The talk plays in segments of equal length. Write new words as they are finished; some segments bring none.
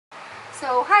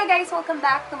So, hi guys! Welcome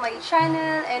back to my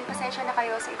channel and pasensya na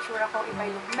kayo sa itsura ko if I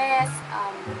look mess.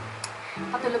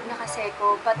 Patulog na kasi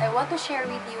ko. But I want to share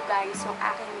with you guys yung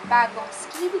aking bagong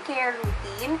skincare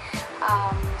routine.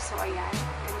 So, ayan.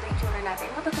 Ganito yung itsura natin.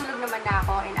 Matutulog naman na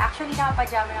ako. And actually,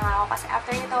 nakapajama na nga ako kasi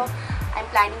after nito, I'm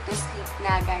planning to sleep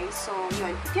na guys. So,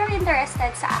 yun. If you're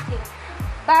interested sa aking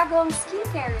bagong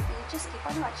skincare routine, just keep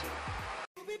on watching.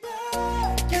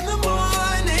 In the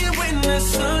morning when the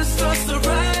sun starts to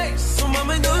rise, so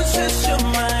mama don't stress your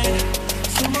mind,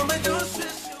 so mama don't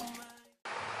stress your mind.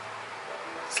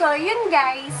 So yun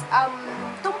guys,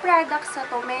 tong products na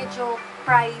to medyo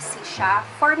pricey siya.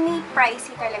 For me,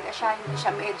 pricey talaga siya, hindi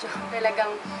siya medyo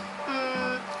talagang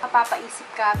mapapaisip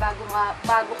ka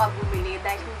bago ka bumili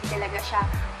dahil hindi talaga siya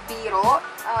biro.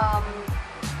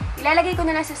 Ilalagay ko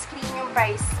na lang sa screen yung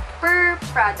price per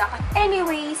product.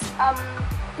 Anyways,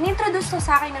 in-introduce to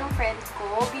sa akin ng friend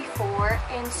ko before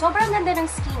and sobrang ganda ng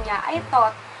skin niya. I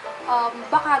thought,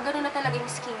 baka gano'n na talaga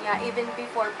yung skin niya even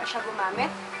before pa siya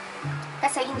gumamit.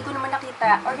 Kasi hindi ko naman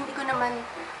nakita or hindi ko naman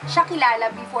siya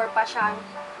kilala before pa siyang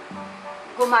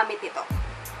gumamit ito.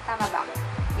 Tama ba?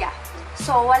 Yeah.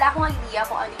 So, wala akong idea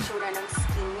kung ano yung tsura ng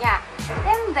skin niya.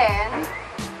 And then,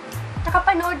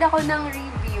 nakapanood ako ng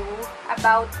review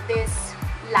about this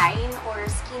line or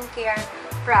skincare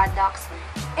products.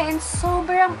 And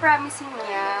sobrang promising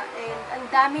niya. And ang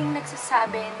daming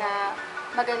nagsasabi na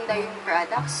maganda yung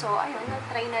product. So, ayun,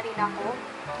 na-try na rin ako.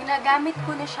 Ginagamit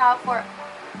ko na siya for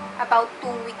about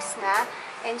 2 weeks na.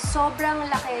 And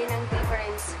sobrang laki ng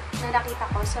difference na nakita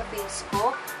ko sa face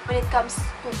ko when it comes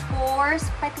to pores,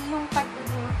 pati yung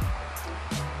pagiging,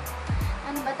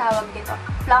 ano ba tawag dito?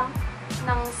 Plump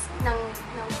ng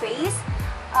face.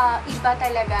 Iba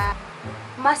talaga.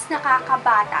 Mas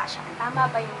nakakabata siya.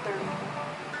 Tama ba yung term ko?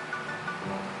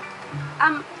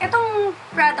 Itong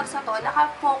products na to,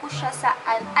 nakafocus siya sa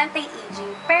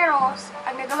anti-aging. Pero,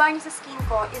 ang nagawa niya sa skin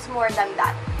ko is more than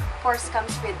that. Of course,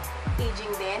 comes with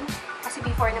aging din. Kasi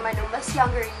before naman, nung mas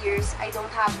younger years, I don't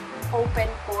have open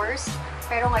pores.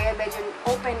 Pero ngayon, medyo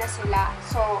open na sila.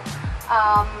 So,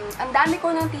 ang dami ko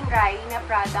nang tinry na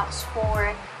products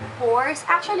for pores.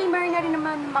 Actually, meron na rin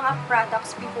naman mga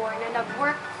products before na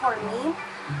nag-work for me.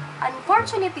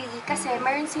 Unfortunately, kasi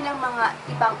meron silang mga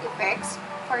ibang effects.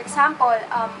 For example,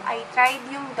 I tried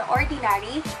yung The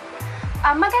Ordinary.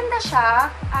 Maganda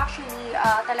siya. Actually,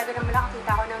 talaga naman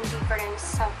nakakita ko ng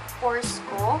difference sa pores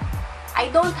ko. I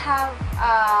don't have,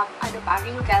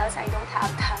 wrinkles. I don't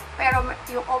have that. Pero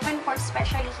yung open pores,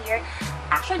 especially here,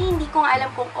 actually, hindi ko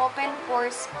alam kung open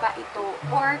pores ba ito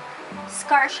or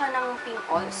scar siya ng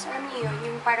pimples. Alam niyo yun,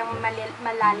 yung parang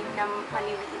malalim na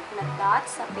maliliit na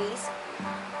dots sa face.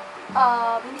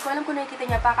 Hindi ko alam kung nakikita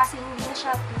niya pa kasi hindi na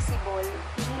siya visible.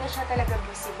 Hindi na siya talaga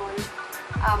visible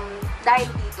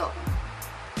dahil dito.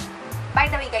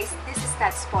 By the way guys, this is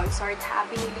not sponsored ha.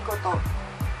 Binili ko to.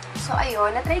 So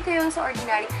ayun, na-try ko yung sa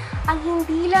Ordinary. Ang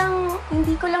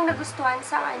hindi ko lang nagustuhan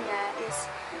sa kanya is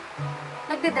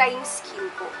nagde-dry yung skin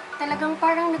ko. Talagang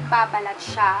parang nagbabalat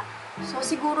siya. So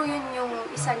siguro yun yung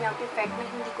isa niyang effect na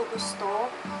hindi ko gusto.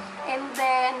 And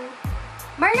then,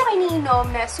 meron ako iniinom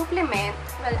na supplement.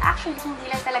 Well, actually, hindi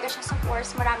lang talaga siya sa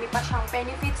pores. Marami pa siyang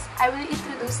benefits. I will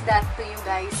introduce that to you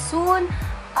guys soon.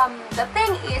 The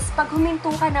thing is, pag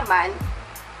huminto ka naman,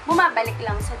 bumabalik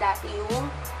lang sa dati yung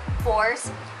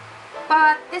pores.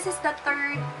 But this is the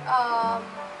third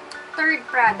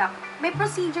product. May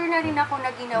procedure na rin ako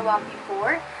na ginawa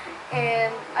before.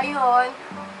 And, ayun,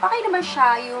 okay naman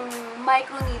siya yung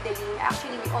microneedling.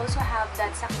 Actually, we also have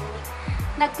that sa clinic.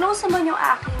 Nag-close naman yung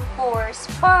aking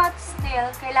pores, but still,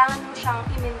 kailangan mo siyang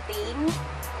i-maintain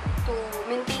to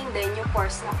maintain din yung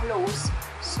pores na close.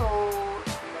 So,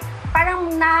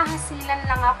 parang nahahasilan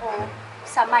lang ako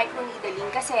sa microneedling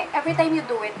kasi every time you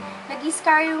do it,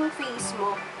 nag-scar yung face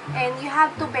mo and you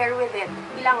have to bear with it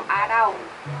ilang araw.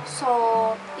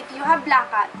 So, if you have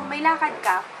lakad, kung may lakad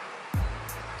ka,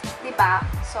 diba?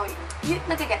 So,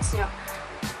 nagigets nyo.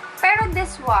 Pero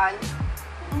this one,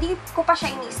 hindi ko pa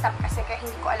siya ini-stop kasi kaya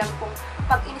hindi ko alam kung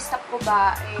pag in-stop ko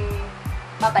ba,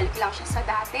 babalik lang siya sa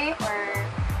dati or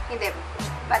hindi.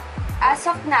 But as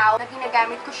of now, na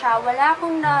ginagamit ko siya, wala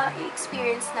akong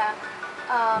na-experience na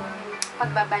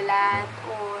pagbabalat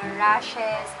or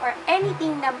rashes or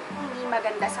anything na hindi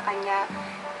maganda sa kanya.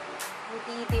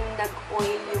 Hindi din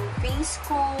nag-oil yung face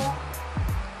ko.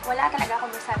 Wala talaga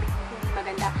akong masabi hindi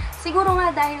maganda. Siguro nga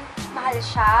dahil mahal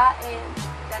siya and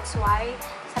that's why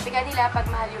sabi nga nila, pag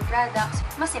mahal yung products,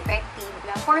 mas effective.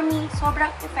 For me,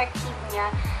 sobrang effective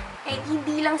niya. And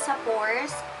hindi lang sa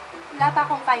pores, wala pa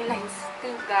akong fine lines,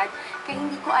 thank God. Kaya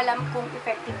hindi ko alam kung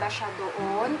effective ba siya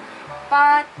doon.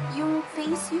 But, yung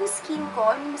skin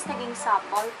ko, mas naging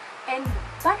supple. And,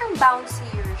 parang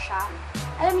bouncier siya.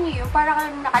 Alam niyo yun,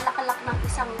 parang nakalakalak ng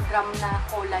 1 gram na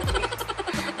collagen.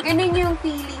 Ganun yung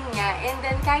feeling niya. And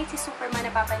then, kahit si Superman,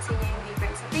 napapansin niya yung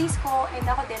difference sa face ko. And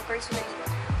ako din, personally,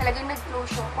 talagang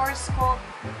nag-close yung pores ko.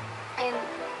 And,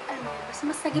 alam mo,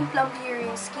 mas naging plumpier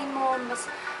yung skin mo. Mas,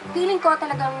 feeling ko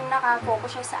talagang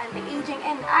nakafocus siya sa anti-aging.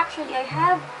 And actually, I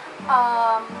have,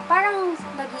 parang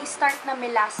nag-i-start na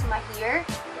melasma here.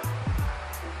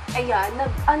 Ayan,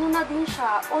 ano na din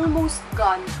siya, almost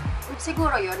gone.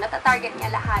 Siguro yun, natatarget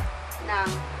niya lahat ng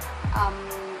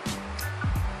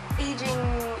aging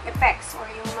effects or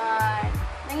yung mga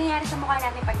nangyayari sa mukha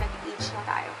natin pag nag-age na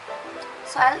tayo.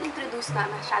 So, I'll introduce na,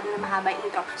 masyado na mahaba yung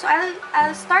intro. So,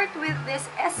 I'll start with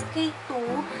this SK2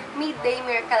 Midday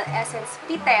Miracle Essence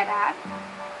Pitera.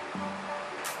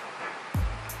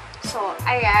 So,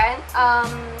 ayan.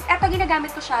 Eto,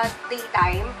 ginagamit ko siya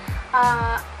daytime.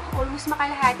 Almost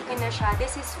makalahati ka na siya.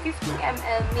 This is 50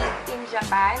 ml made in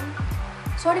Japan.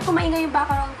 Sorry kung maingay yung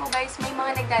background ko, guys. May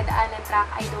mga nagdadaan ng truck.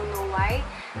 I don't know why.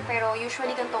 Pero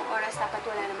usually, gantong oras dapat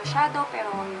wala na masyado.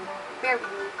 Pero, bear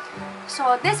with me.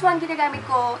 So, this one, ginagamit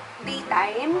ko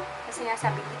daytime. Kasi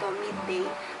nasabi dito, midday.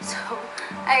 So,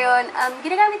 ayun.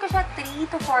 Ginagamit ko siya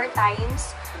 3 to 4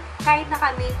 times. Kahit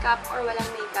naka-makeup or walang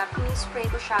makeup, ini-spray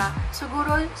ko siya.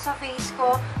 Siguro sa face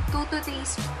ko, 2 to 3,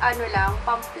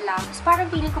 pump lang. So,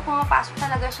 parang feeling ko pumapasok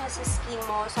talaga siya sa skin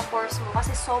mo, sa pores mo.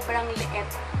 Kasi sobrang liit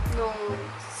nung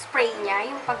spray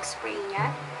niya, yung pag-spray niya.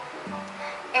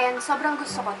 And sobrang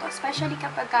gusto ko to. Especially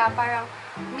kapag parang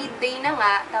midday na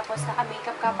nga, tapos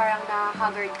naka-makeup ka, parang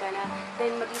na-haggard ka na.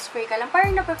 Then mag-spray ka lang.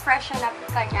 Parang napag-freshen up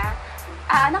ka niya.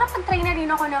 Nakapag-try na rin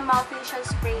ako ng mouth facial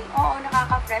spray. Oo,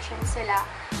 nakaka-freshen sila.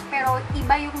 Pero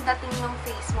iba yung dating ng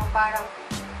face mo. Parang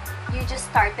you just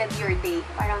started your day.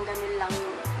 Parang ganun lang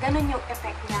yung, ganun yung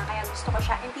effect niya. Kaya gusto ko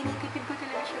siya. And tinitipid ko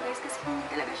talaga siya, guys. Kasi hindi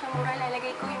talaga siya mura.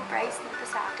 Lalagay ko yung price dito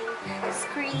sa aking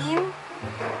screen.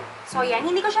 So, yan.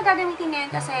 Hindi ko siya gagamitin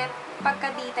ngayon kasi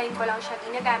pagka daytime ko lang siya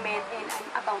ginagamit. And I'm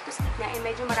about to sleep na. And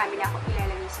medyo marami na ako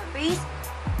ilalagay sa face.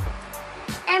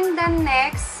 And then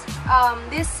next,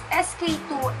 this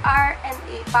SK2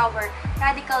 RNA Power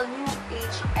Radical New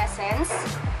Age Essence.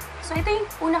 So, ito yung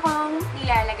una kong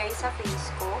nilalagay sa face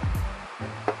ko.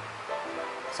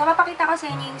 So, mapakita ko sa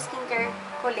inyo yung skincare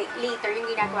ko later, yung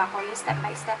ginagawa ko, yung step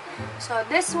by step. So,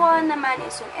 this one naman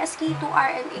is yung SK2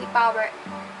 RNA Power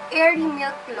Airy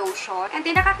Milk Lotion. And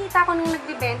then, nakakita ko nung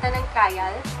nagbibenta ng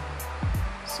trial.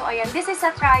 So, ayan. This is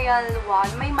a trial one.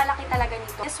 May malaki talaga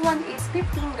nito. This one is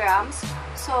 15 grams.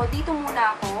 So, dito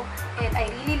muna ako. And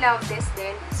I really love this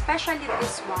din. Especially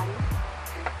this one.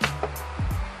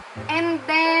 And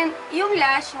then, yung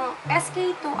last, yung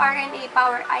SK2 RNA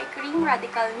Power Eye Cream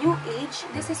Radical New Age.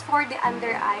 This is for the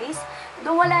under eyes.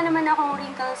 Though wala naman akong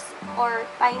wrinkles or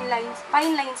fine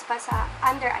lines pa sa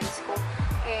under eyes ko.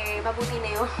 Eh, mabuti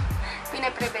na yung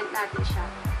pinaprevent natin siya.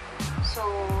 So,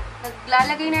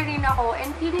 naglalagay na rin ako.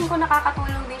 And feeling ko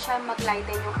nakakatulong din siya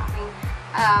mag-lighten yung aking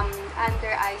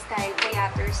under eyes dahil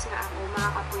puyaters na ako, mga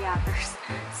kapuyaters.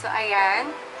 So,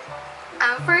 ayan.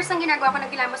 First, ang ginagawa ko,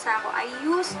 nagilamos na ako, I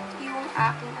used yung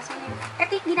aking,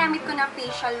 ito yung ginamit ko na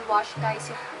facial wash, guys.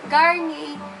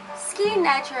 Garnier Skin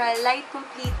Natural Light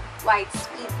Complete White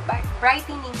Speed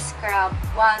Brightening Scrub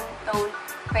One Tone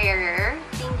Fairer.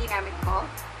 Ito yung ginamit ko.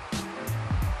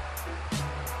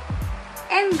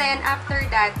 And then, after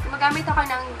that, magamit ako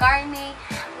ng Garnier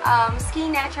Skin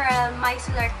Natural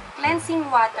Micellar Cleansing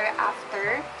Water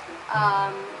after.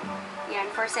 Yan,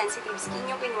 for sensitive skin.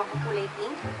 Yung kinuha ko kulay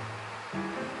pink.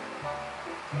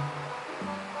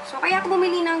 So, kaya ako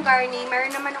bumili ng Garnier.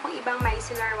 Meron naman akong ibang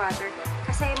micellar water.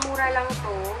 Kasi mura lang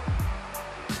to.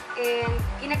 And,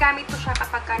 ginagamit ko siya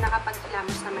kapag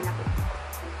nakapag-hilamos naman ako.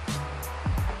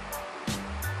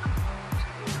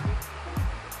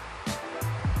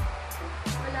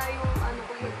 Wala yung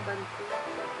ko, headband ko.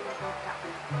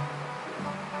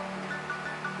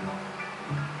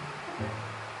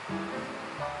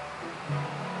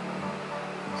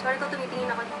 Sorry kung tumitingin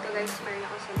ako dito, guys. Meron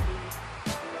ako sa TV.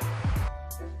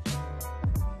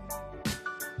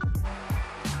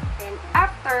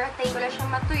 After, tayo ko lang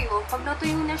siyang matuyo. Pag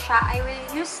natuyo na siya, I will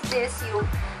use this, yung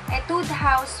Etude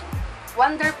House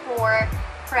Wonder Pore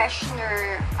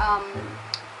Freshener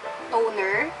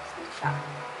Toner. Ito siya.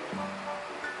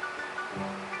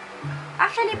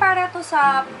 Actually, para to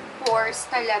sa pores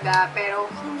talaga, pero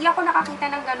hindi ako nakakita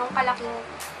ng ganong kalaking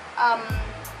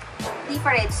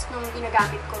difference nung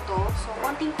ginagamit ko to. So,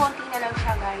 konting-konti na lang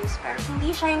siya, guys. Pero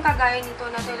hindi siya yung kagaya nito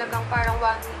na talagang parang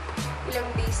ilang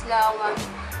days lang,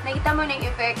 nakita mo na yung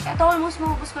effect. Ito, almost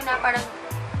maubos ko na, parang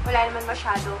wala naman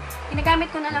masyado. Ginagamit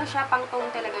ko na lang siya pang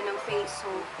tone talaga ng face. So,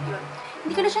 yun.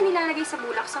 Hindi ko na siya nilalagay sa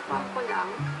bulak. Sa palm ko lang.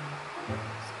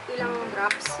 Ilang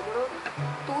drops. Siguro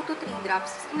 2 to 3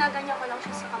 drops. Inaganyan ko lang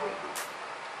siya sa kamay ko.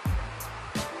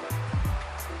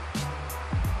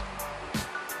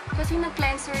 Kasi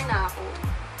nag-cleanser na ako.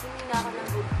 Hindi na ako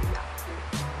nag-bulak.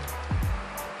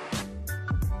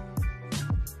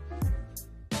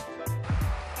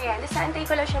 Ayan. Nasaantay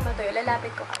ko lang siya matuyo. Lalapit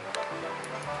ko kayo.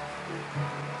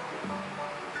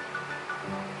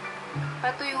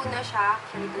 Patuyo na siya.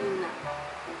 Actually, tuyo na.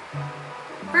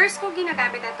 First ko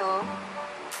ginagamit na to.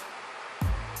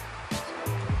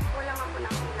 Wala nga po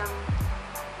ng ilang.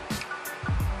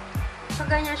 So,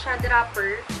 ganyan siya.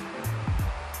 Dropper.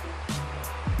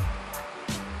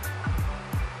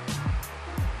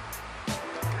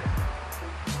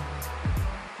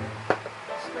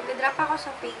 So, mag-drop ako sa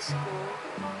face ko.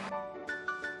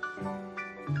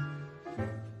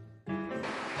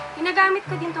 Ginagamit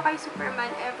ko din to kay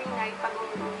Superman every night pag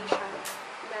umuwi siya.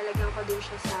 Lalagyan ko din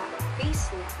siya sa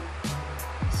face niya.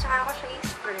 Saka ako siya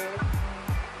i-spread.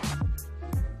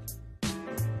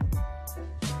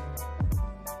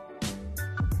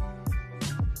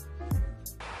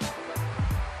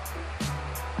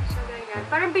 So, ganyan.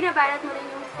 Parang binabalat mo rin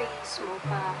yung face mo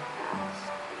pa.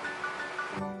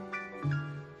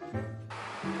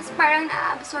 Tapos parang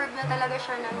na-absorb na talaga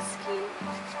siya ng skin.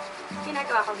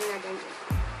 Ginagawa ko ginaganyan.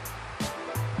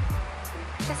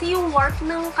 Kasi yung warp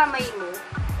ng kamay mo,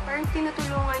 parang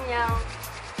tinutulungan niyang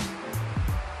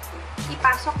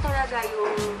ipasok talaga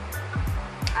yung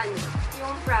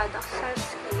yung product sa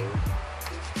skin.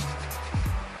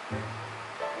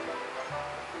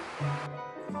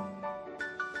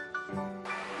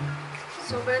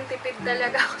 Sobrang tipid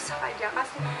talaga ako sa kanya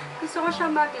kasi gusto ko siya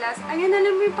mag-last. Ayun,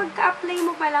 alam mo yung pagka-apply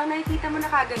mo pa lang, nakikita mo na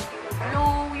kagad yung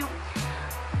glow, yung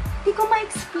hindi ko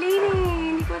ma-explain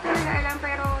eh. Hindi ko talaga alam,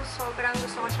 pero sobrang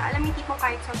gusto ko siya. Alam, hindi ko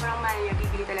kahit sobrang mahal niya,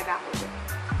 bibili talaga ako din.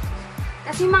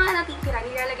 Tapos yung mga natitira,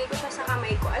 nilalagay ko siya sa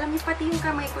kamay ko. Alam niyo, pati yung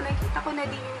kamay ko, nakita ko na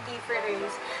din yung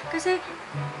difference. Kasi,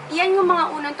 yan yung mga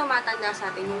unang tumatanda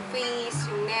sa atin. Yung face,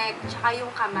 yung neck, tsaka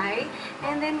yung kamay.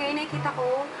 And then, ngayon nakita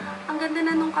ko, ang ganda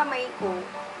na nung kamay ko.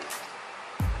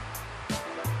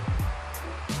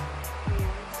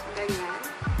 Ayan, so ganyan.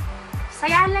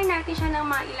 Sayaan lang natin siya ng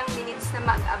mga ilang minutes na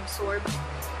mag-absorb.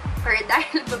 Pero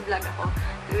dahil nag-vlog ako,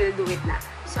 we will do it na.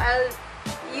 So, I'll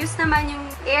use naman yung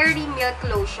Airy Milk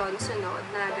Lotion sunod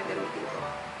na gagamitin ko.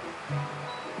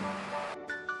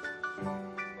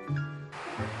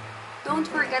 Don't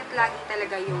forget lagi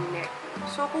talaga yung neck.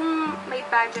 So, kung may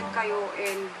budget kayo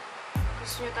and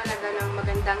gusto nyo talaga ng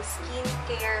magandang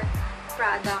skincare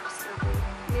products, ako,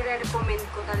 nire-recommend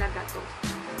ko talaga to.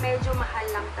 Medyo mahal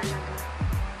lang talaga.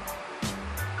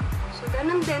 So,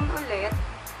 ganun din ulit.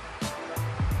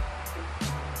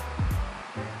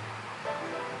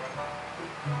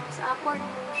 Sa upward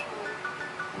motion.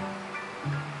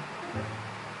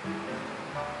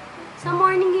 Sa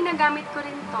morning, ginagamit ko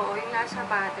rin to, yung nasa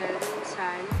bottle,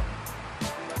 minsan.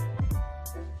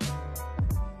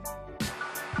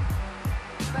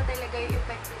 Iba talaga yung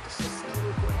effect nito sa skin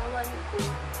ko. Ewan ko.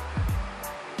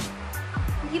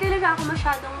 Hindi talaga ako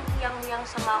masyadong hiyang-hiyang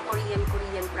sa mga Korean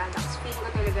products. Feeling ko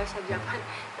talaga sa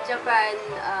Japan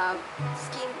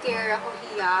skincare ako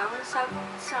hiyang.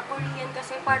 Sa Korean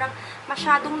kasi parang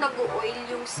masyadong nag-oil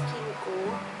yung skin ko.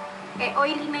 Eh,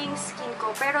 oily na yung skin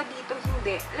ko. Pero dito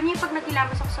hindi. Alam niyo, pag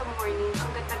nagkilamos ako sa morning,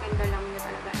 ang ganda-ganda lang niya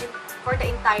talaga. And for the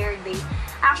entire day.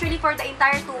 Actually, for the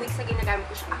entire 2 weeks na ginagamit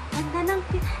ko siya. Ang ganda ng...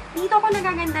 Dito ako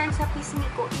nagagandahan sa pisngi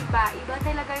ko. Iba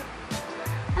talaga.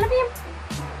 Alam mo yung...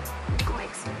 Hindi ko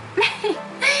ma-explain.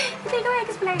 Hindi ko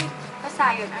ma-explain. Basta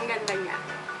yun, ang ganda niya.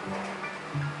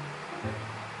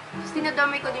 Tapos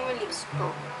dinadamay ko din yung lips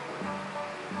ko.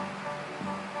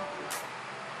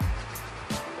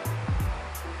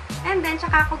 And then,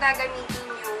 tsaka ako gagamitin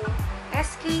yung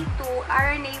SK2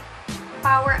 RNA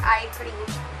Power Eye Cream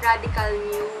Radical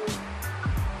New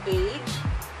Age.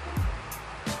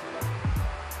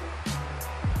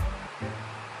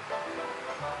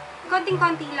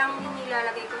 Konting-konti lang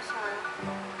nilalagay ko sa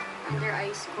under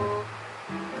eyes ko.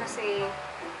 Kasi,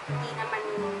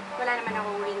 wala naman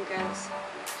akong wrinkles.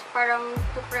 So, parang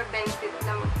to prevent it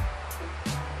lang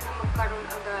na magkaroon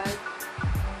agad.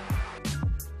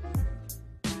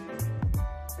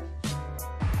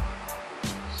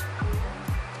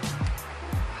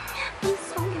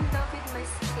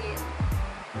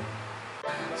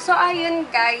 So, ayun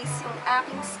guys, yung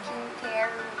aking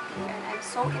skincare routine. And I'm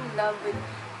so in love with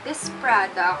these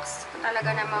products.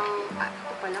 Talaga namang,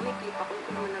 ito pala, may clip ako. Ito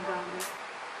naman nagamit.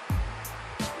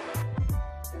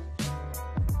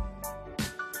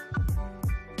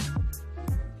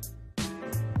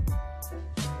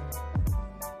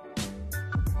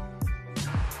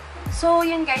 So,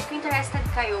 yun guys, kung interested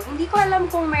kayo, hindi ko alam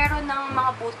kung meron ng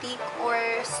mga boutique or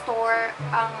store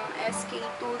ang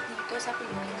SK2 dito sa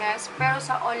Pilipinas. Pero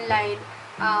sa online,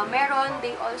 meron.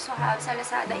 They also have sa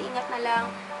Lazada. Ingat na lang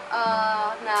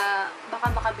na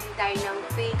baka makabili tayo ng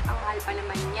fake. Ang mahal pa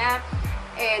naman niya.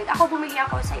 And ako, bumili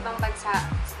ako sa ibang bansa.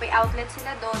 May outlet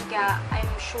sila doon, kaya I'm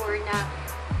sure na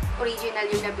original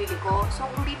yung nabili ko. So,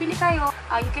 kung bibili kayo,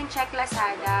 you can check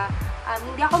Lazada.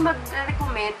 Hindi ako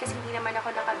mag-recommend kasi hindi naman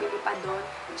ako nakabili pa doon.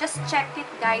 Just check it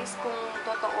guys kung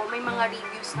totoo. May mga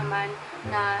reviews naman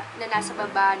na nasa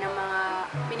baba ng mga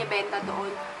binibenta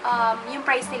doon. Yung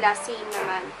price nila, same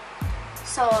naman.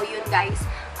 So, yun guys.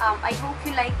 I hope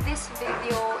you like this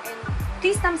video and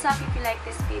please thumbs up if you like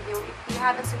this video. If you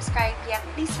haven't subscribed yet,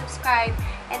 please subscribe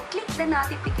and click the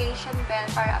notification bell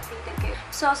para updated kayo.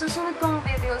 So, susunod kong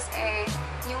videos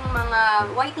yung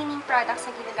mga whitening products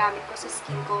na ginagamit ko sa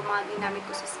skin ko, mga ginamit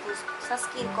ko sa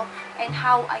skin ko, and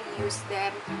how I use them.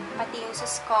 Pati yung sa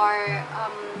scar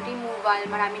removal,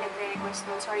 marami nagre-request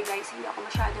nun. Sorry guys, hindi ako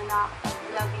masyado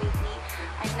nakakapag-vlog lately.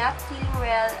 I'm not feeling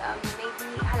well.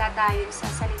 Maybe halata yun sa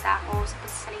salita ko, sa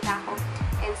pagsasalita ko,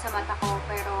 and sa mata ko.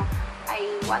 Pero, I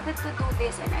wanted to do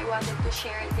this and I wanted to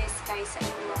share this guys sa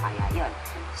inyo, kaya yun.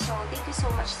 So, thank you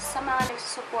so much sa mga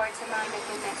nagsusupport, sa mga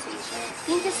nag-message.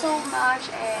 Thank you so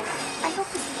much and I hope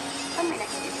to see you on my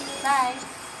next video.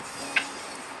 Bye!